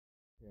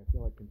I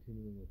feel like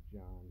continuing with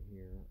John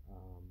here.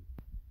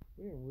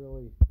 We didn't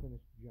really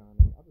finish John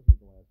 8. I'll just read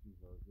the last few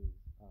verses.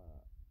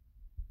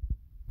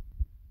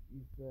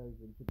 He says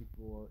in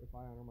 54, if I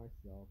honor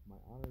myself, my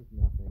honor is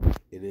nothing.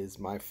 It is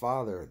my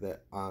Father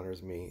that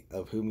honors me,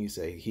 of whom you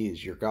say he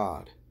is your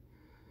God.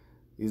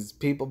 These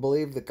people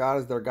believe that God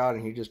is their God,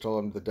 and he just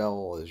told them the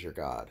devil is your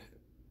God.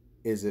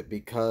 Is it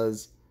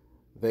because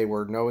they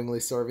were knowingly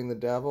serving the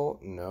devil?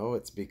 No,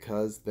 it's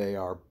because they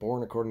are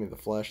born according to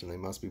the flesh, and they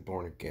must be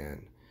born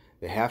again.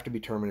 They have to be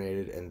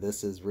terminated, and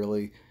this is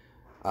really,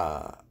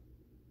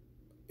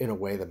 in a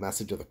way, the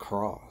message of the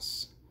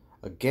cross.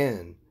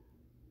 Again,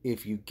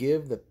 if you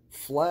give the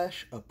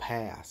flesh a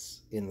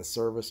pass in the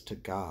service to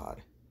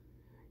God,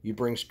 you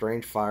bring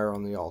strange fire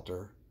on the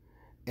altar,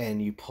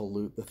 and you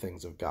pollute the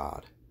things of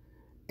God.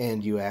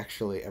 And you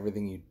actually,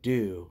 everything you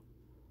do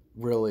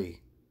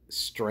really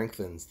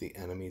strengthens the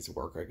enemy's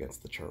work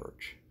against the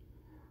church.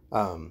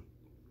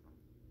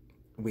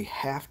 We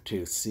have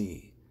to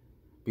see,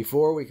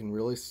 before we can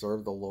really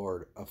serve the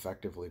Lord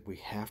effectively, we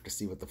have to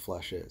see what the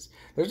flesh is.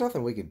 There's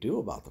nothing we can do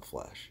about the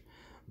flesh,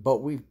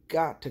 but we've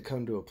got to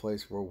come to a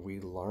place where we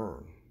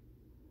learn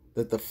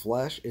that the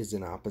flesh is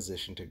in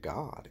opposition to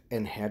God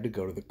and had to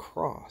go to the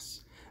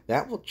cross.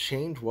 That will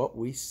change what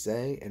we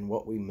say and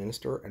what we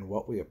minister and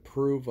what we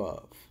approve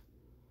of.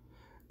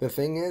 The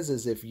thing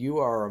is if you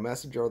are a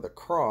messenger of the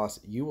cross,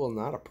 you will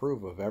not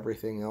approve of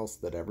everything else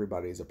that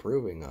everybody's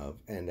approving of,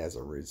 and as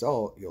a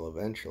result, you'll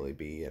eventually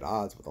be at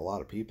odds with a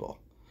lot of people.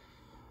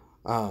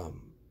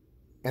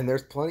 And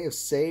there's plenty of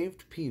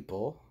saved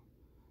people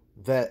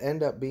that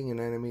end up being an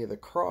enemy of the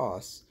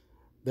cross.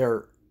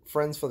 They're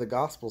friends for the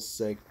gospel's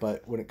sake,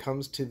 but when it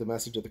comes to the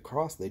message of the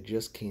cross, they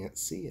just can't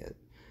see it.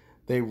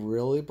 They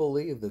really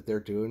believe that they're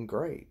doing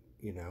great,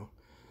 you know.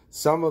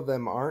 Some of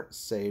them aren't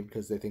saved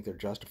because they think they're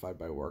justified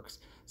by works.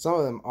 Some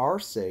of them are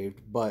saved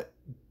but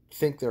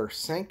think they're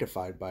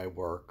sanctified by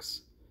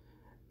works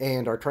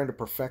and are trying to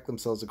perfect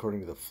themselves according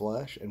to the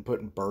flesh and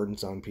putting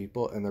burdens on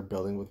people, and they're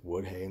building with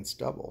wood, hay, and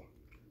stubble.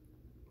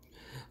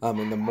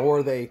 And the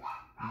more they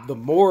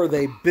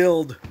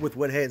build with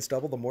wood, hay, and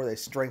stubble, the more they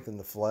strengthen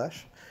the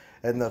flesh.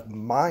 And the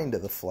mind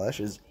of the flesh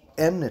is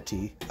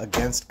enmity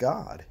against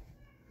God.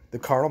 The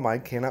carnal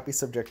mind cannot be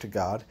subject to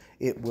God.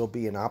 It will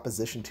be in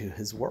opposition to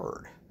his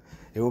word.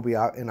 It will be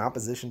in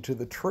opposition to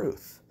the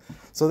truth.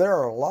 So there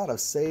are a lot of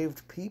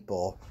saved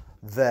people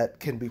that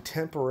can be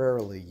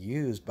temporarily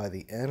used by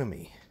the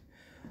enemy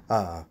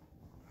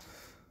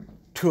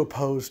to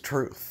oppose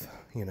truth.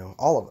 You know,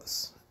 all of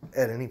us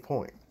at any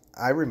point.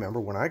 I remember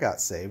when I got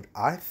saved,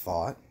 I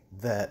thought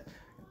that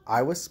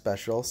I was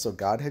special, so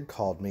God had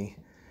called me,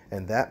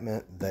 and that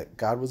meant that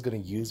God was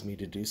going to use me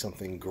to do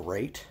something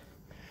great.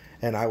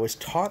 And I was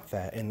taught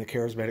that in the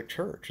charismatic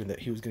church, and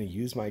that he was going to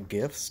use my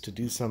gifts to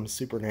do some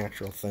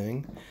supernatural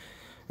thing.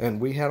 And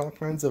we had all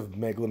kinds of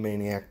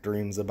megalomaniac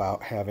dreams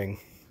about having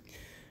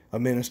a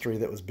ministry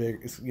that was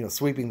big, you know,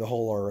 sweeping the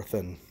whole earth.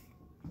 And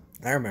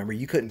I remember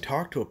you couldn't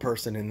talk to a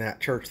person in that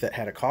church that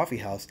had a coffee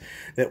house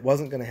that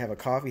wasn't going to have a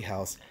coffee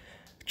house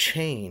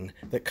chain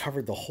that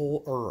covered the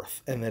whole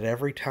earth, and that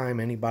every time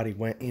anybody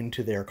went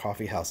into their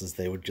coffee houses,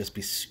 they would just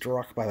be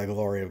struck by the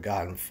glory of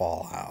God and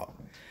fall out.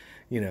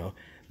 You know,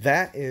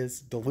 that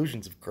is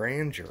delusions of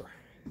grandeur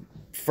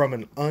from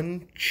an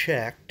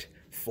unchecked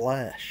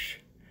flesh.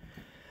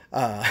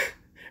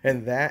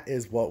 And that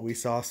is what we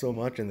saw so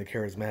much in the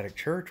charismatic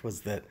church,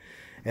 was that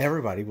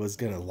everybody was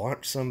going to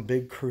launch some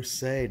big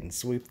crusade and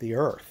sweep the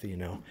earth, you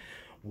know.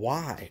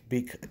 Why?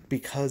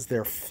 Because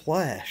their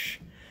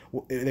flesh,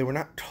 they were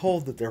not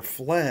told that their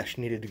flesh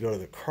needed to go to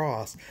the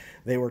cross.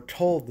 They were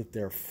told that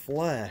their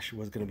flesh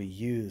was going to be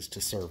used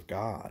to serve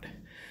God.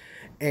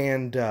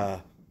 And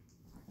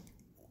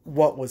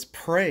what was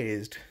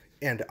praised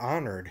and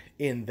honored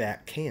in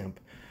that camp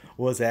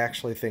was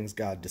actually things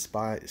God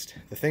despised.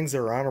 The things that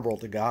are honorable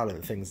to God are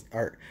the things that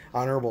are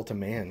honorable to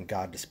man,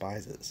 God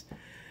despises.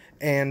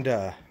 And,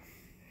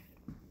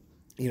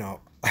 you know,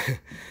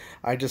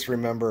 I just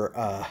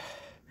remember,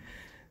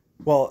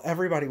 well,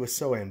 everybody was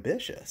so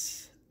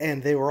ambitious,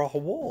 and they were all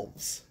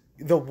wolves.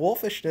 The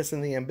wolfishness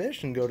and the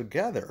ambition go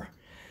together.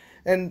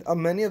 And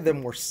many of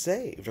them were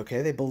saved,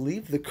 okay? They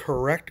believed the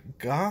correct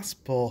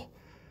gospel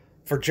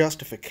for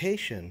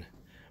justification,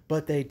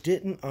 but they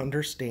didn't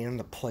understand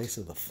the place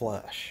of the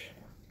flesh.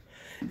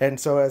 And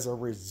so as a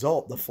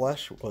result, the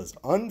flesh was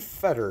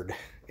unfettered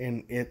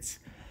in its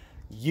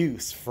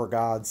use for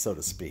God, so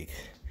to speak.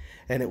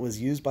 And it was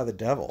used by the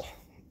devil.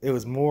 There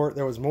was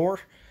more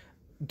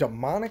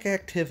demonic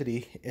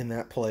activity in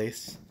that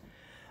place,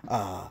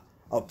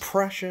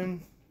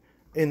 oppression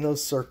in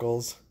those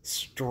circles,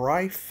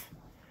 strife,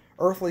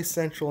 earthly,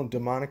 sensual, and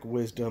demonic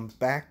wisdom,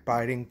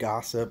 backbiting,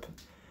 gossip,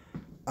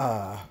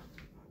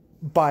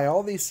 by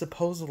all these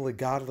supposedly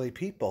godly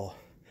people.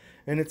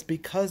 And it's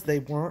because they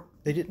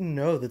didn't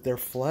know that their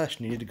flesh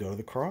needed to go to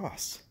the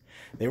cross.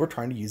 They were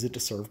trying to use it to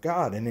serve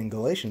God. And in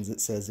Galatians it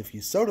says, if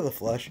you sow to the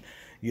flesh,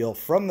 you'll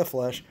from the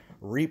flesh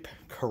reap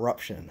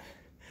corruption.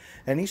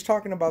 And he's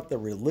talking about the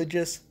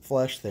religious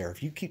flesh there.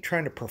 If you keep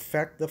trying to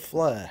perfect the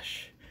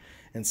flesh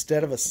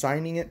Instead of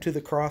assigning it to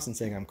the cross and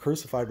saying, I'm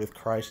crucified with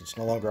Christ, it's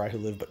no longer I who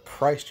live, but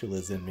Christ who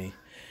lives in me.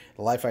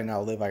 The life I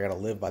now live, I got to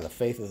live by the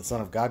faith of the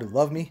Son of God who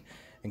loved me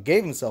and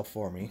gave himself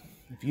for me.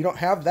 If you don't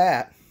have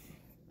that,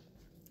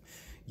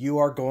 you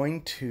are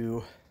going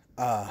to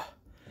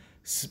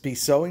be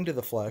sowing to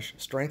the flesh,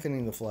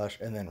 strengthening the flesh,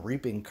 and then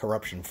reaping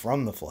corruption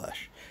from the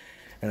flesh.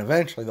 And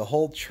eventually the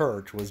whole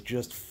church was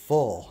just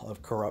full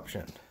of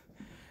corruption.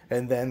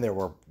 And then there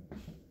were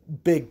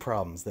big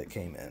problems that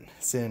came in,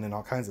 sin and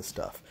all kinds of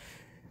stuff.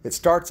 It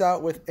starts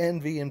out with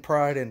envy and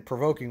pride and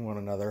provoking one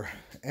another,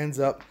 ends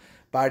up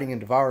biting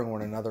and devouring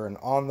one another, and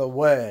on the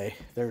way,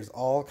 there's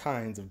all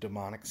kinds of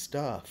demonic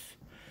stuff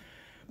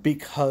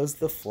because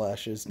the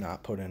flesh is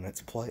not put in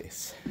its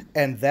place.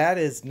 And that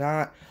is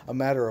not a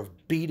matter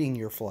of beating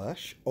your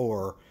flesh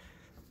or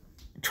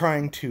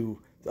trying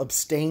to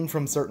abstain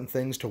from certain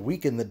things to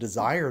weaken the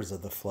desires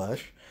of the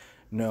flesh.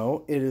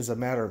 No, it is a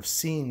matter of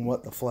seeing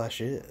what the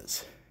flesh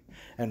is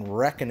and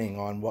reckoning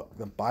on what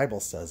the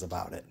Bible says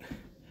about it.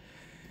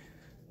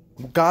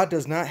 God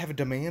does not have a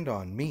demand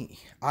on me.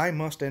 I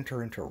must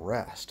enter into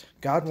rest.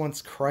 God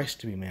wants Christ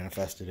to be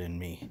manifested in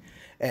me,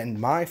 and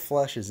my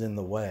flesh is in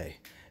the way,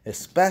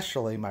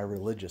 especially my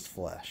religious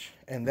flesh.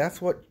 And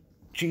that's what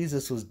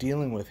Jesus was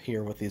dealing with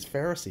here with these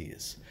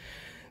Pharisees.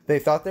 They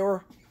thought they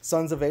were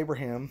sons of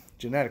Abraham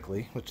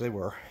genetically, which they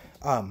were,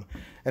 and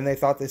they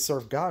thought they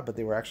served God, but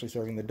they were actually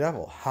serving the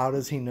devil. How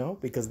does he know?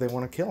 Because they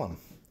want to kill him.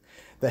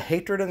 The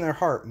hatred in their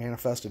heart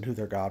manifested who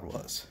their God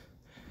was.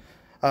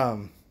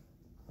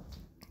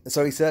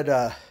 So he said,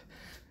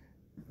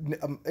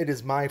 it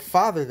is my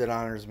Father that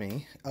honors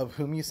me, of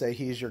whom you say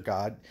he is your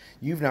God.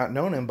 You've not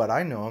known him, but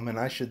I know him, and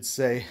I should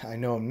say I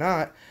know him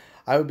not.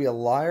 I would be a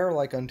liar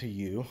like unto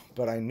you,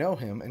 but I know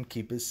him and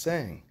keep his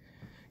saying.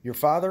 Your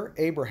father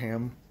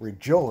Abraham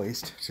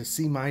rejoiced to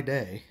see my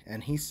day,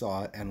 and he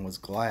saw it and was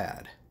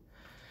glad.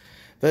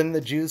 Then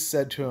the Jews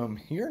said to him,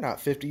 You're not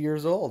 50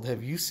 years old.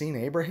 Have you seen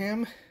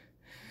Abraham?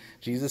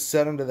 Jesus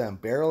said unto them,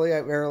 Verily,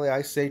 verily,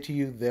 I say to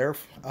you,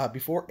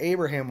 before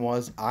Abraham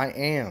was, I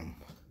am.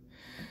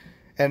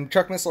 And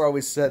Chuck Missler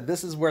always said,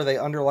 this is where they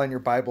underline your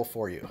Bible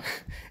for you.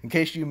 In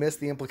case you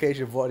missed the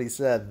implication of what he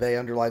said, they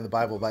underline the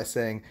Bible by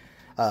saying,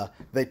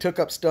 they took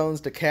up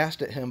stones to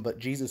cast at him, but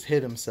Jesus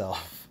hid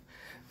himself.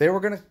 They were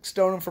going to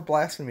stone him for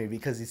blasphemy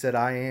because he said,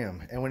 I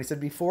am. And when he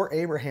said, before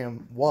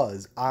Abraham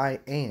was,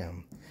 I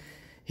am,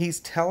 he's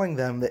telling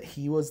them that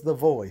he was the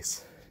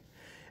voice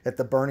at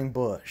the burning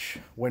bush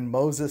when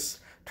Moses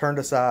turned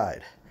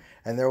aside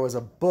and there was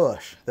a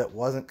bush that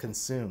wasn't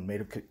consumed,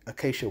 made of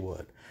acacia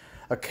wood.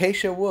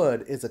 Acacia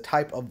wood is a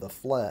type of the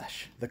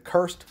flesh, the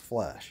cursed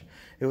flesh.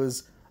 It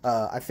was,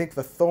 I think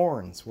the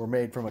thorns were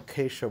made from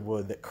acacia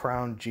wood that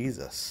crowned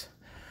Jesus.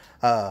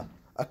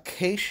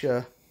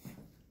 Acacia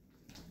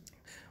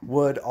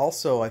wood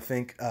also, I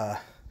think,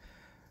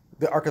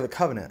 the Ark of the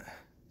Covenant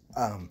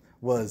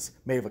was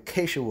made of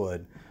acacia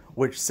wood,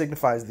 which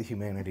signifies the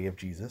humanity of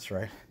Jesus,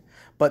 right?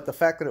 But the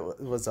fact that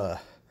it was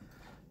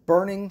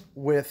burning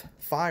with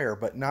fire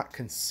but not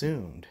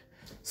consumed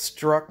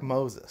struck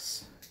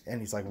Moses. And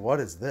he's like, what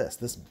is this?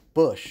 This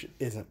bush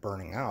isn't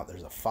burning out.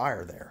 There's a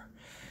fire there.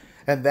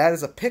 And that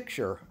is a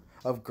picture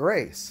of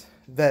grace,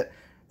 that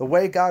the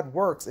way God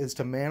works is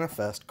to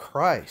manifest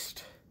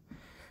Christ,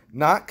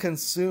 not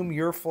consume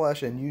your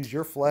flesh and use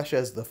your flesh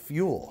as the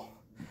fuel.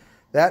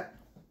 That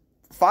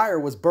fire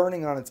was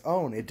burning on its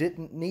own. It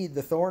didn't need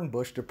the thorn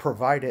bush to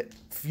provide it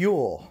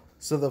fuel.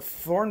 So the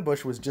thorn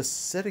bush was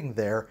just sitting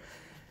there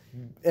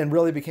and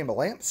really became a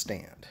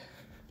lampstand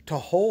to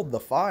hold the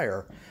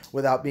fire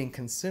without being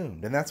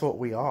consumed. And that's what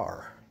we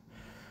are.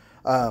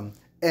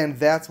 And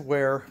that's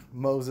where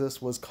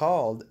Moses was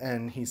called.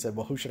 And he said,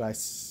 well, who should I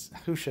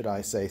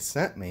say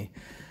sent me?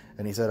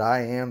 And he said,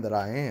 I am that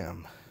I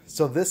am.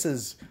 So this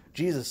is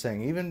Jesus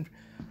saying, even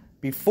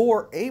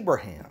before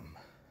Abraham,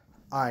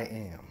 I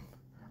am.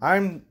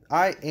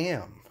 I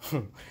am.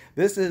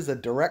 This is a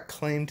direct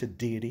claim to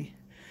deity.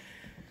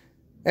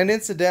 And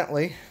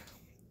incidentally,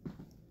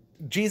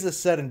 Jesus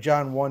said in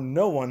John 1,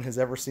 no one has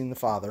ever seen the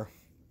Father.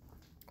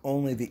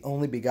 Only the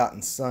only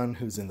begotten Son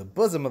who's in the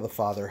bosom of the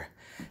Father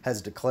has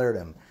declared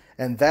him.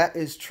 And that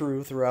is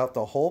true throughout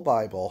the whole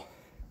Bible.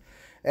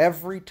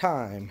 Every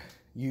time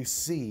you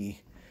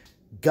see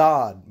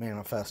God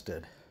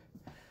manifested,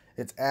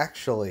 it's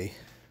actually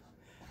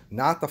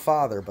not the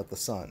Father, but the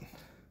Son.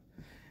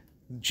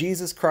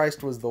 Jesus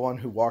Christ was the one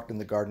who walked in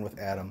the garden with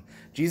Adam.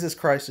 Jesus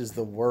Christ is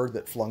the Word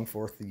that flung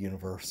forth the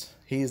universe.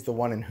 He is the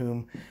one in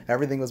whom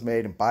everything was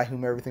made, and by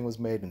whom everything was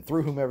made, and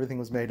through whom everything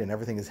was made, and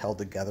everything is held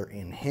together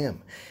in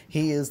him.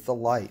 He is the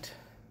light.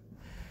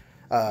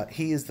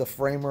 He is the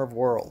framer of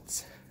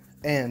worlds.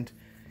 And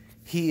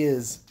he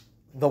is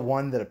the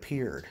one that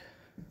appeared.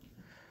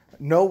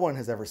 No one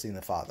has ever seen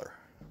the Father.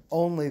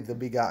 Only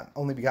the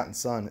only begotten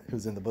Son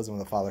who's in the bosom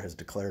of the Father has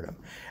declared him.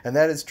 And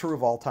that is true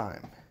of all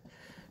time.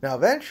 Now,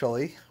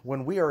 eventually,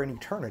 when we are in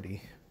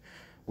eternity,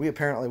 we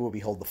apparently will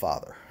behold the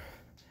Father.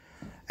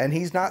 And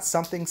he's not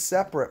something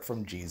separate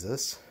from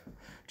Jesus.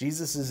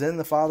 Jesus is in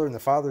the Father, and the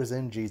Father is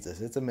in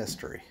Jesus. It's a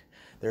mystery.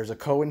 There's a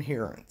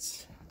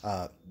co-inherence.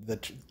 the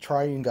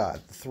triune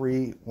God, the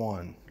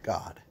 3-1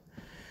 God.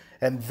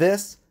 And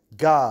this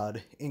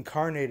God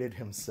incarnated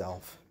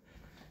himself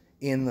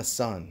in the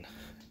Son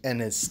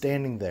and is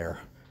standing there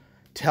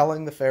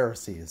telling the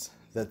Pharisees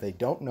that they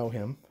don't know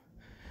him,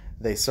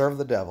 they serve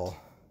the devil,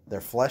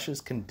 their flesh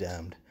is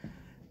condemned,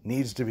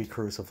 needs to be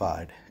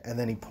crucified. And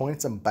then he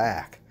points them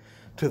back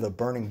to the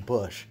burning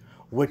bush,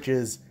 which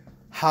is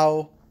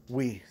how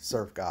we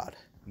serve God.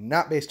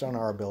 Not based on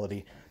our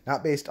ability,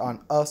 not based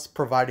on us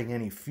providing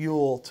any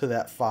fuel to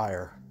that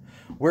fire.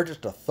 We're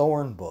just a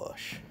thorn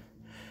bush.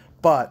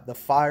 But the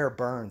fire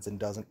burns and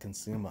doesn't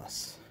consume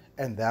us.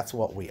 And that's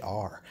what we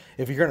are.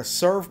 If you're going to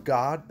serve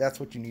God, that's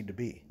what you need to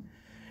be.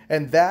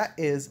 And that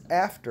is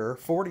after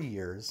 40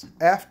 years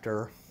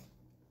after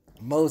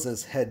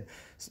Moses had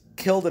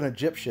killed an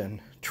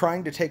Egyptian,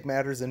 trying to take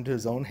matters into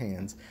his own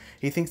hands.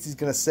 He thinks he's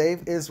going to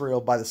save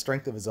Israel by the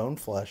strength of his own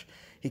flesh.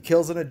 He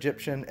kills an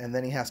Egyptian, and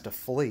then he has to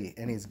flee.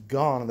 And he's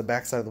gone on the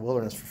backside of the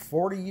wilderness for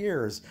 40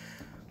 years,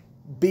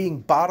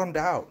 being bottomed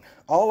out.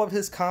 All of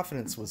his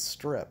confidence was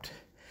stripped.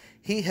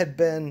 He had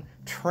been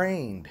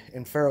trained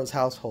in Pharaoh's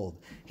household.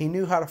 He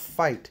knew how to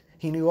fight.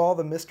 He knew all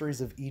the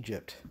mysteries of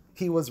Egypt.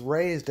 He was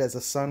raised as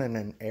a son and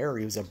an heir.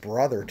 He was a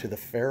brother to the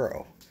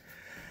Pharaoh.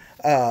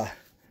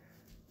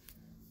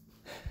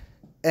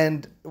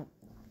 And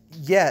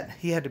yet,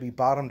 he had to be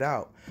bottomed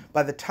out.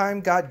 By the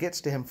time God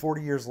gets to him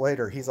 40 years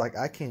later, he's like,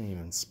 I can't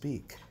even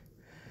speak.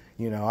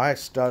 You know, I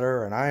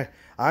stutter, and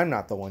I'm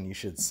not the one you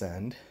should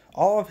send.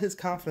 All of his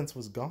confidence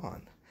was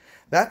gone.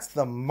 That's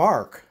the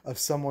mark of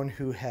someone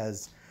who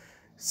has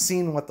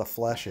seen what the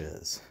flesh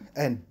is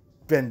and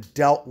been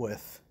dealt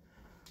with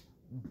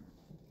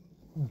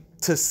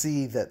to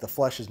see that the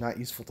flesh is not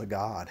useful to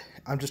God.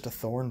 I'm just a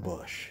thorn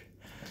bush.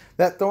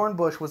 That thorn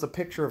bush was a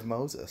picture of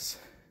Moses,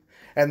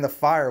 and the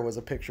fire was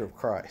a picture of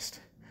Christ.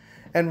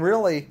 And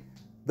really,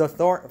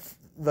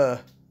 the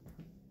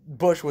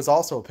bush was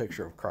also a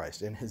picture of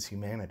Christ in his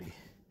humanity,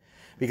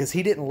 because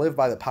he didn't live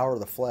by the power of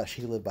the flesh.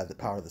 He lived by the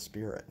power of the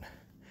Spirit.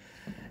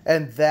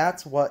 And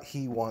that's what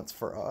he wants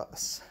for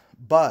us.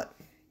 But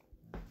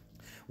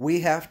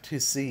we have to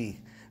see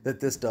that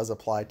this does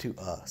apply to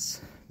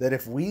us. That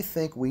if we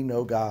think we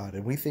know God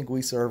and we think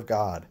we serve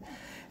God,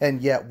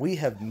 and yet we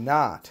have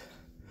not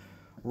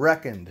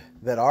reckoned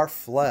that our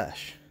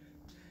flesh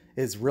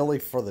is really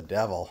for the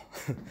devil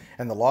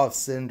and the law of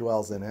sin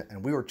dwells in it,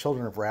 and we were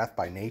children of wrath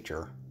by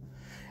nature,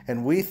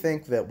 and we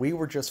think that we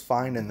were just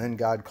fine and then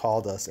God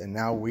called us and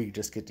now we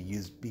just get to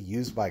be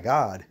used by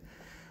God,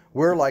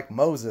 we're like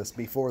Moses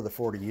before the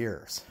 40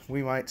 years.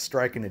 We might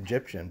strike an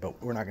Egyptian,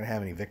 but we're not going to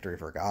have any victory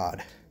for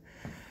God.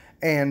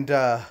 And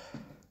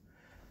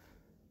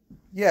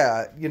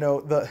yeah, you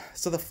know,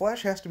 so the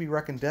flesh has to be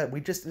reckoned dead.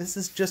 This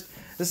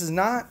is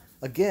not,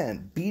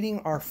 again,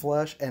 beating our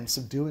flesh and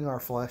subduing our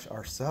flesh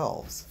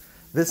ourselves.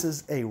 This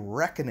is a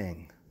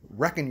reckoning.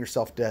 Reckon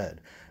yourself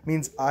dead. It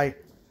means I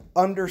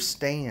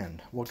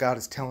understand what God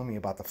is telling me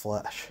about the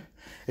flesh.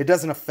 It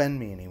doesn't offend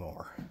me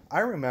anymore. I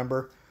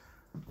remember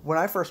when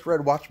I first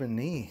read Watchman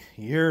Nee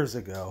years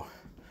ago,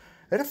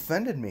 it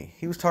offended me.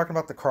 He was talking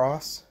about the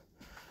cross,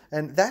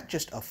 and that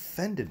just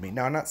offended me.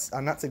 Now,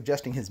 I'm not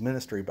suggesting his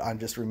ministry, but I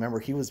just remember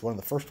he was one of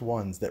the first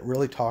ones that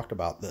really talked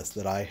about this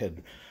that I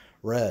had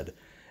read.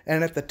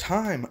 And at the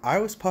time, I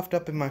was puffed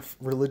up in my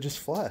religious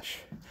flesh.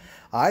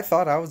 I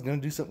thought I was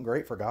going to do something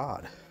great for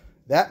God.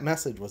 That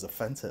message was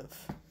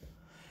offensive.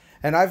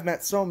 And I've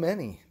met so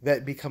many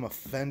that become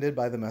offended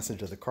by the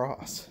message of the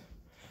cross.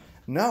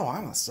 No,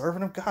 I'm a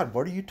servant of God.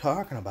 What are you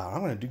talking about? I'm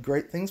going to do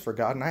great things for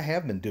God, and I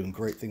have been doing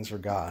great things for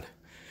God.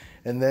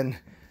 And then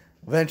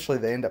eventually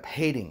they end up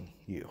hating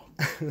you.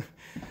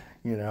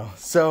 You know,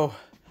 so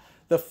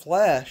the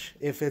flesh,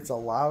 if it's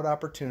allowed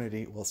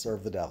opportunity, will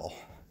serve the devil.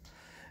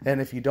 And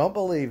if you don't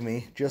believe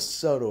me, just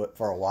sow to it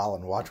for a while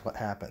and watch what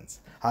happens.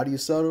 How do you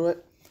sow to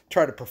it?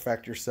 Try to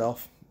perfect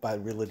yourself by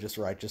religious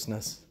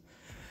righteousness.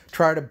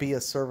 Try to be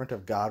a servant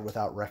of God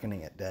without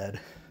reckoning it dead,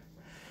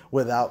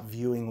 without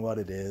viewing what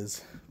it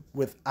is,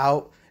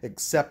 without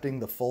accepting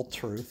the full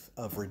truth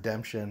of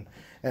redemption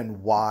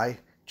and why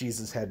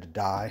Jesus had to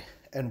die,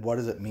 and what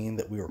does it mean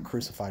that we were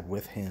crucified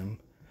with him.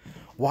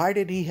 Why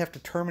did he have to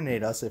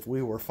terminate us if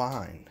we were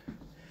fine?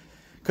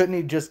 Couldn't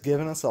he just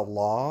given us a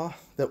law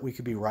that we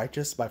could be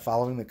righteous by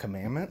following the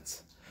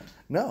commandments?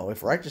 No,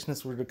 if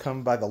righteousness were to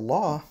come by the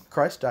law,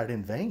 Christ died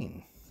in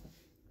vain.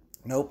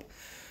 Nope,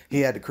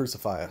 he had to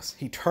crucify us.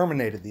 He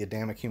terminated the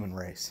Adamic human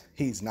race.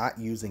 He's not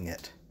using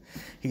it.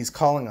 He's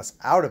calling us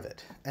out of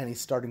it, and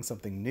he's starting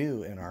something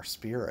new in our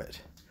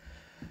spirit.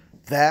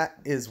 That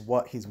is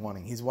what he's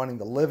wanting. He's wanting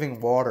the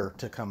living water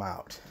to come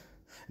out.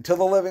 Until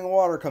the living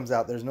water comes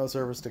out, there's no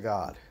service to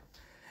God.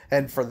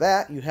 And for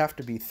that, you have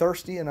to be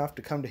thirsty enough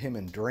to come to him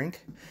and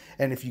drink.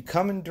 And if you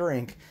come and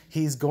drink,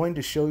 he's going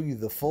to show you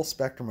the full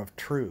spectrum of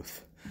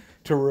truth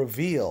to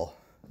reveal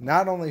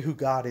not only who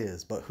God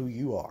is, but who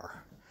you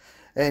are.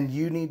 And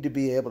you need to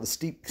be able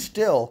to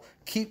still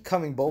keep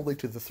coming boldly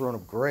to the throne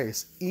of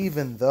grace,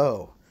 even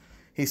though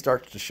he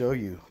starts to show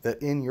you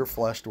that in your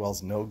flesh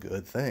dwells no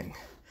good thing.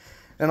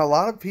 And a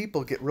lot of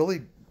people get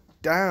really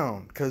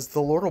down, because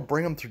the Lord will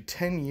bring them through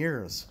 10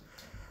 years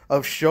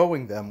of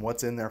showing them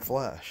what's in their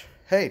flesh.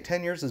 Hey,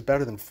 10 years is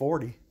better than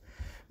 40.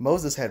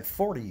 Moses had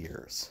 40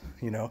 years,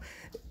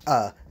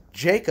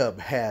 Jacob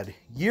had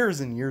years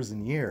and years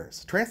and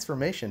years.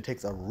 Transformation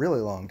takes a really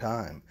long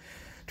time.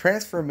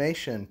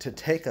 Transformation to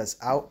take us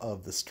out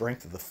of the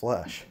strength of the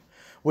flesh,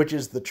 which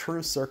is the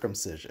true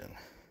circumcision.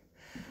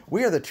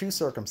 We are the true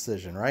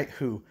circumcision, right?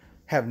 Who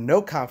have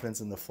no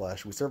confidence in the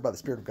flesh. We serve by the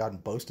Spirit of God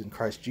and boast in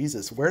Christ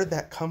Jesus. Where did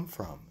that come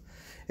from?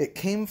 It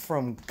came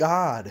from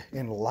God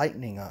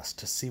enlightening us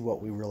to see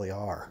what we really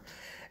are.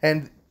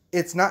 And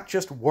it's not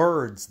just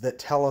words that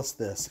tell us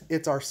this.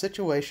 It's our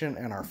situation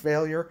and our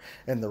failure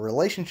and the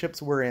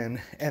relationships we're in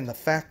and the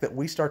fact that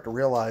we start to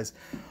realize,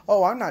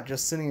 oh, I'm not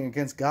just sinning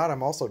against God,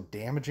 I'm also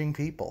damaging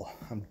people.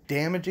 I'm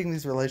damaging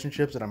these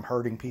relationships and I'm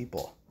hurting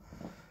people,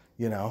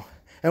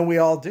 and we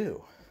all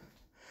do.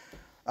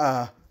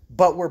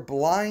 But we're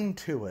blind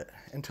to it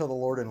until the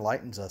Lord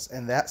enlightens us,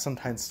 and that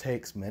sometimes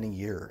takes many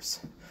years.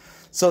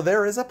 So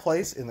there is a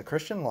place in the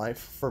Christian life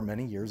for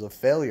many years of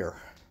failure,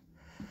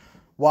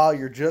 while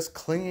you're just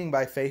clinging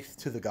by faith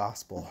to the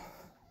gospel.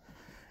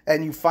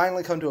 And you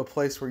finally come to a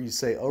place where you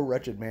say, oh,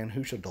 wretched man,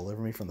 who shall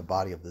deliver me from the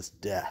body of this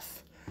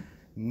death?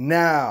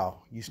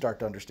 Now you start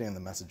to understand the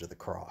message of the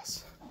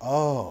cross.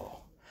 Oh,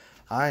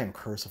 I am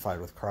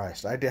crucified with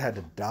Christ. I had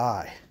to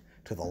die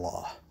to the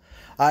law.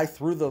 I,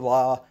 through the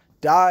law,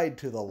 died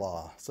to the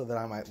law so that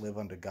I might live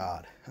unto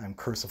God. I'm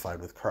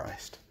crucified with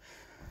Christ.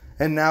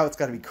 And now it's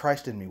got to be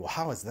Christ in me. Well,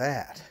 how is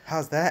that?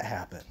 How's that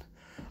happen?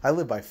 I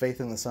live by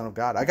faith in the Son of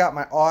God. I got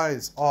my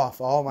eyes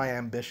off all my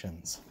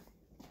ambitions.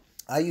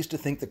 I used to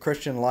think the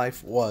Christian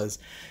life was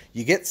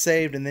you get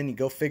saved and then you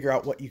go figure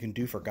out what you can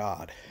do for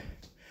God.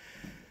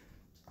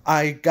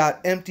 I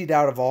got emptied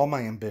out of all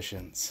my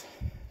ambitions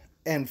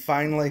and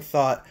finally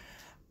thought,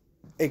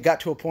 it got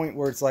to a point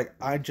where it's like,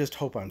 I just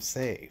hope I'm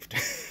saved.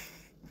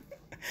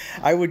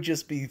 I would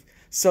just be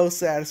so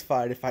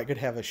satisfied if I could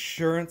have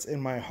assurance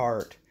in my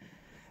heart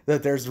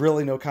that there's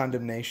really no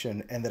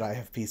condemnation and that I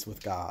have peace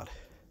with God.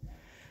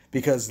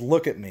 Because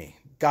look at me.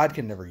 God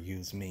can never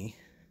use me,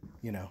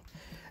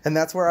 And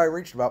that's where I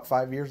reached about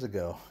 5 years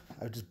ago.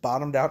 I just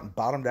bottomed out and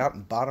bottomed out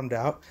and bottomed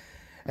out.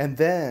 And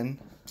then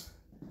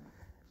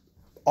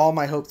all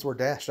my hopes were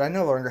dashed. I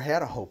no longer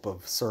had a hope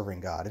of serving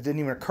God. It didn't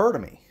even occur to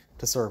me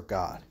to serve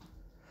God.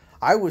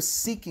 I was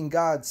seeking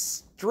God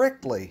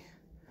strictly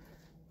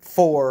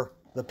for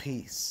the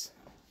peace.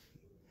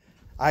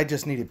 I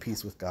just needed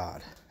peace with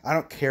God. I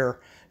don't care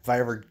if I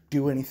ever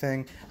do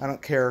anything. I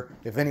don't care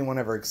if anyone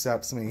ever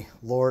accepts me.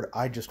 Lord,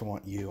 I just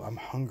want you. I'm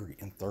hungry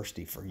and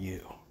thirsty for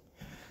you.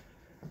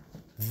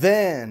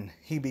 Then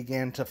he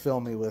began to fill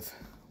me with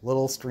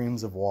little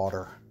streams of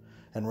water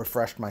and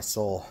refreshed my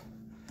soul.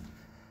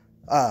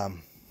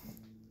 And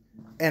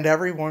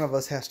every one of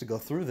us has to go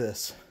through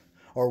this,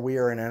 or we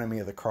are an enemy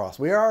of the cross.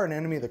 We are an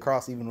enemy of the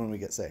cross even when we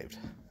get saved.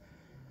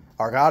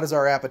 Our God is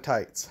our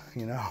appetites,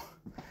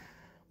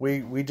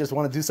 We just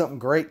want to do something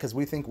great because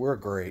we think we're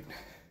great.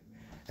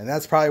 And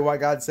that's probably why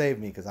God saved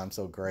me, because I'm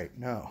so great.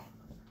 No.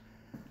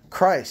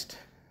 Christ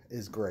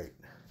is great.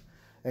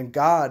 And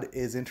God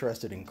is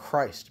interested in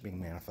Christ being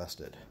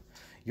manifested.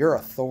 You're a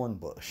thorn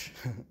bush.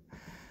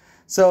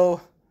 So,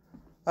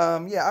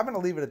 I'm going to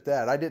leave it at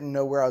that. I didn't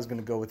know where I was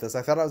going to go with this.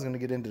 I thought I was going to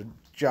get into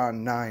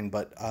John 9,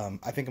 but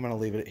I think I'm going to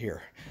leave it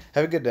here.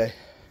 Have a good day.